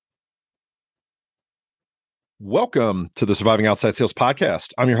Welcome to the Surviving Outside Sales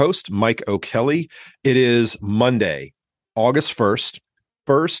Podcast. I'm your host, Mike O'Kelly. It is Monday, August 1st,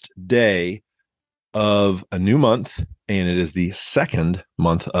 first day of a new month, and it is the second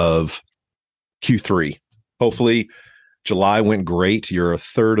month of Q3. Hopefully, July went great. You're a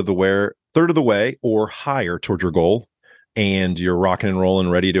third of the way or higher toward your goal, and you're rocking and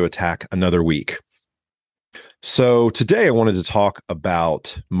rolling, ready to attack another week. So today I wanted to talk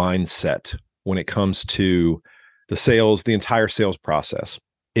about mindset when it comes to the entire sales process.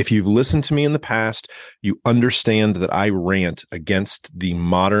 If you've listened to me in the past, you understand that I rant against the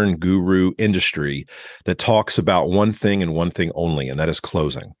modern guru industry that talks about one thing and one thing only, and that is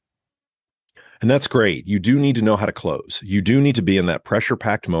closing. And that's great. You do need to know how to close. You do need to be in that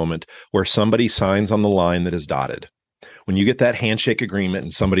pressure-packed moment where somebody signs on the line that is dotted. When you get that handshake agreement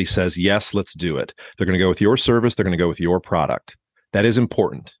and somebody says, yes, let's do it, they're going to go with your service, they're going to go with your product. That is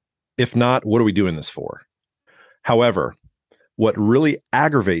important. If not, what are we doing this for? However, what really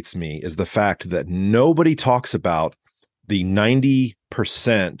aggravates me is the fact that nobody talks about the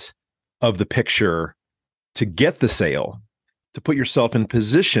 90% of the picture to get the sale, to put yourself in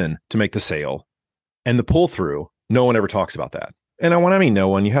position to make the sale, and the pull through. No one ever talks about that. And when I mean no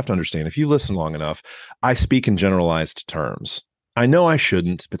one, you have to understand, if you listen long enough, I speak in generalized terms. I know I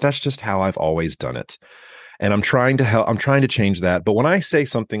shouldn't, but that's just how I've always done it. And I'm trying to help. I'm trying to change that. But when I say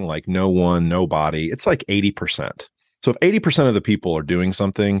something like no one, nobody, it's like 80%. So if 80% of the people are doing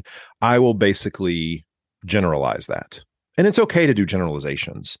something, I will basically generalize that. And it's okay to do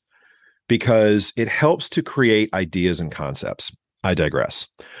generalizations because it helps to create ideas and concepts. I digress.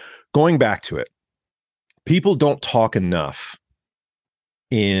 Going back to it, people don't talk enough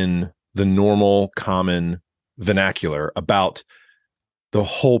in the normal, common vernacular about the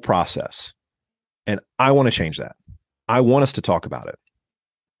whole process. And I want to change that. I want us to talk about it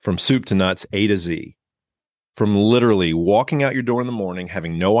from soup to nuts, A to Z, from literally walking out your door in the morning,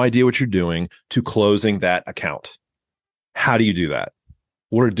 having no idea what you're doing, to closing that account. How do you do that?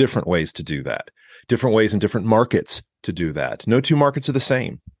 What are different ways to do that? Different ways in different markets to do that. No two markets are the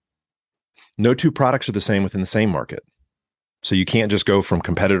same. No two products are the same within the same market. So you can't just go from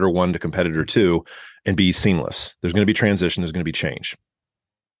competitor one to competitor two and be seamless. There's going to be transition. There's going to be change.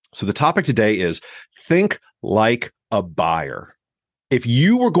 So the topic today is think like a buyer. If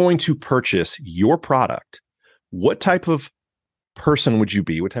you were going to purchase your product, what type of person would you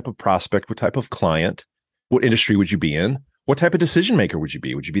be? What type of prospect? What type of client? What industry would you be in? What type of decision maker would you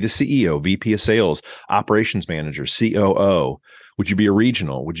be? Would you be the CEO, VP of sales, operations manager, COO? Would you be a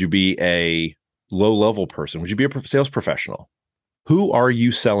regional? Would you be a low-level person? Would you be a sales professional? Who are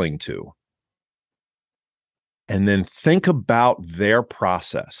you selling to? And then think about their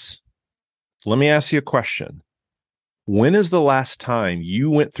process. Let me ask you a question. When is the last time you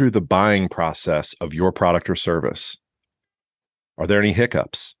went through the buying process of your product or service? Are there any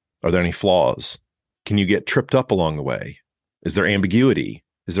hiccups? Are there any flaws? Can you get tripped up along the way? Is there ambiguity?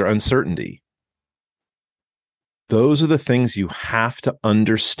 Is there uncertainty? Those are the things you have to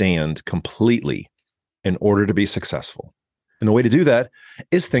understand completely in order to be successful. And the way to do that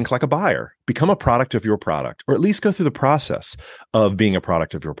is think like a buyer. Become a product of your product, or at least go through the process of being a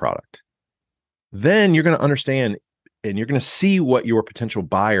product of your product. Then you're going to understand and you're going to see what your potential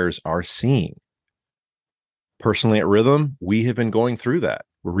buyers are seeing. Personally at Rhythm, we have been going through that.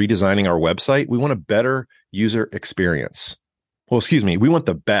 We're redesigning our website. We want a better user experience. We want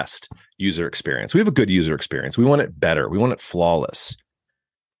the best user experience. We have a good user experience. We want it better. We want it flawless.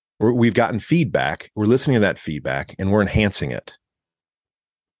 We've gotten feedback. We're listening to that feedback and we're enhancing it.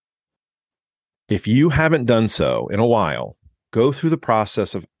 If you haven't done so in a while, go through the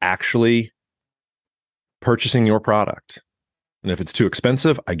process of actually purchasing your product. And if it's too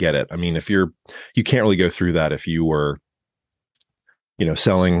expensive, I get it. I mean, you can't really go through that if you were,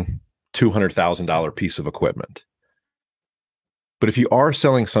 selling $200,000 piece of equipment. But if you are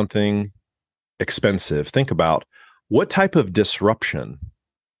selling something expensive, think about what type of disruption,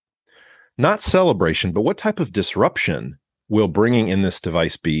 not celebration, but what type of disruption will bringing in this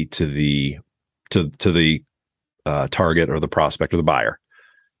device be to the target or the prospect or the buyer?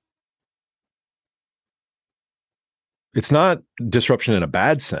 It's not disruption in a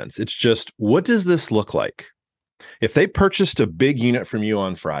bad sense. It's just, what does this look like? If they purchased a big unit from you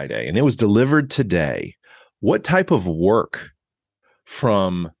on Friday and it was delivered today, what type of work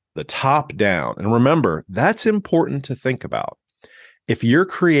from the top down? And remember, that's important to think about. If you're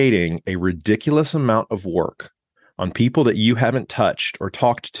creating a ridiculous amount of work on people that you haven't touched or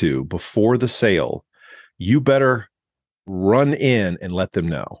talked to before the sale, you better run in and let them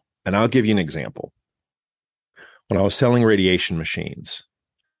know. And I'll give you an example. When I was selling radiation machines,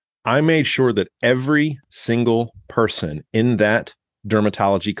 I made sure that every single person in that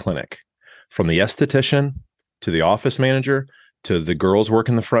dermatology clinic, from the esthetician to the office manager to the girls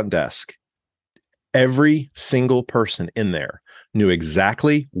working the front desk, every single person in there knew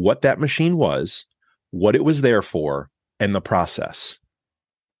exactly what that machine was, what it was there for, and the process.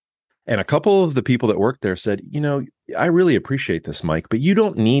 And a couple of the people that worked there said, I really appreciate this, Mike, but you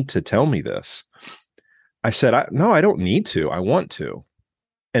don't need to tell me this. I said, no, I don't need to. I want to.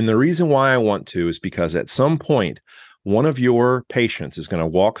 And the reason why I want to is because at some point, one of your patients is going to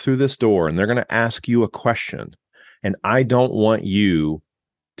walk through this door and they're going to ask you a question. And I don't want you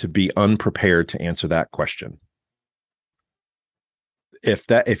to be unprepared to answer that question.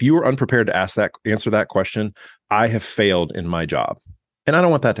 If you were unprepared to answer that question, I have failed in my job. And I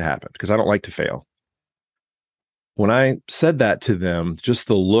don't want that to happen because I don't like to fail. When I said that to them, just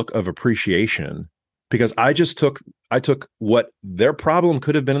the look of appreciation, because I took what their problem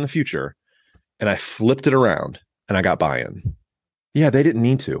could have been in the future and I flipped it around and I got buy-in. Yeah, they didn't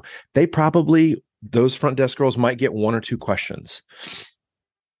need to. Those front desk girls might get one or two questions.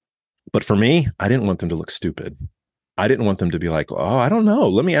 But for me, I didn't want them to look stupid. I didn't want them to be like, oh, I don't know.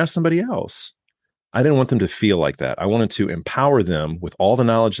 Let me ask somebody else. I didn't want them to feel like that. I wanted to empower them with all the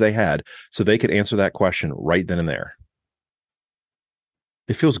knowledge they had so they could answer that question right then and there.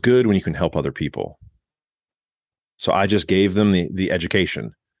 It feels good when you can help other people. So I just gave them the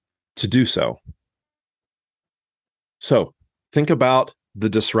education to do so. So think about the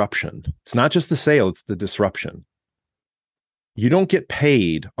disruption. It's not just the sale, it's the disruption. You don't get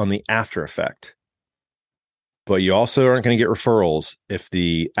paid on the after effect, but you also aren't going to get referrals if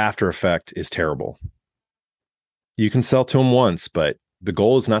the after effect is terrible. You can sell to them once, but the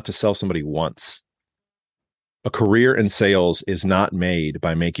goal is not to sell somebody once. A career in sales is not made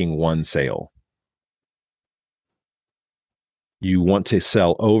by making one sale. You want to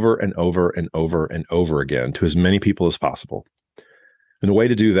sell over and over and over and over again to as many people as possible. And the way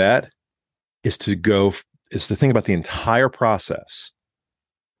to do that is to think about the entire process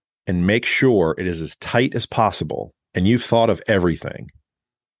and make sure it is as tight as possible. And you've thought of everything.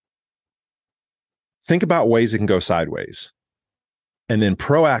 Think about ways it can go sideways and then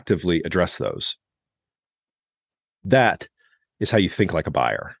proactively address those. That is how you think like a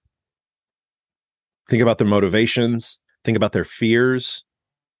buyer. Think about their motivations. Think about their fears.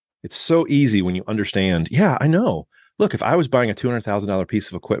 It's so easy when you understand, yeah, I know. Look, if I was buying a $200,000 piece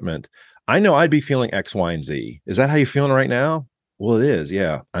of equipment, I know I'd be feeling X, Y, and Z. Is that how you're feeling right now? Well, it is.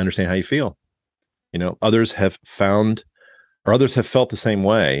 Yeah, I understand how you feel. Others have felt the same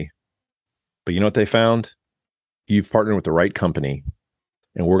way. But you know what they found? You've partnered with the right company,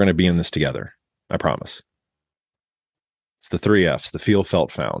 and we're going to be in this together. I promise. It's the 3 F's, the feel,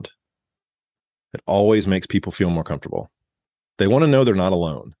 felt, found. It always makes people feel more comfortable. They want to know they're not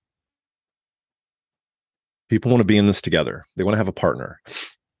alone. People want to be in this together. They want to have a partner.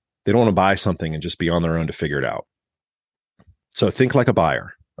 They don't want to buy something and just be on their own to figure it out. So think like a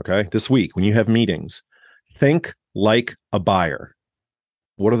buyer, okay? This week, when you have meetings, think like a buyer.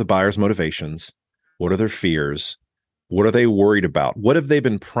 What are the buyer's motivations? What are their fears? What are they worried about? What have they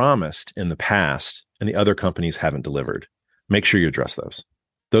been promised in the past and the other companies haven't delivered? Make sure you address those.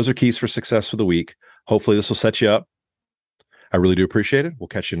 Those are keys for success for the week. Hopefully this will set you up. I really do appreciate it. We'll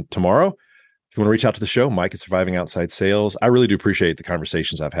catch you tomorrow. If you want to reach out to the show, Mike at Surviving Outside Sales. I really do appreciate the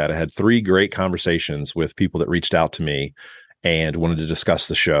conversations I've had. I had 3 great conversations with people that reached out to me and wanted to discuss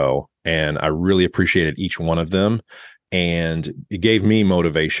the show. And I really appreciated each one of them. And it gave me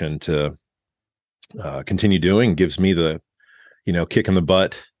motivation to continue doing, gives me the, kick in the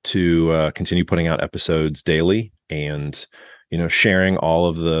butt to continue putting out episodes daily and, sharing all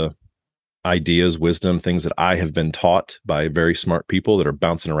of the ideas, wisdom, things that I have been taught by very smart people that are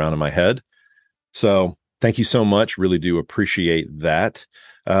bouncing around in my head. So thank you so much. Really do appreciate that.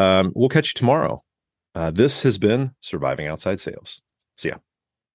 We'll catch you tomorrow. This has been Surviving Outside Sales. See ya.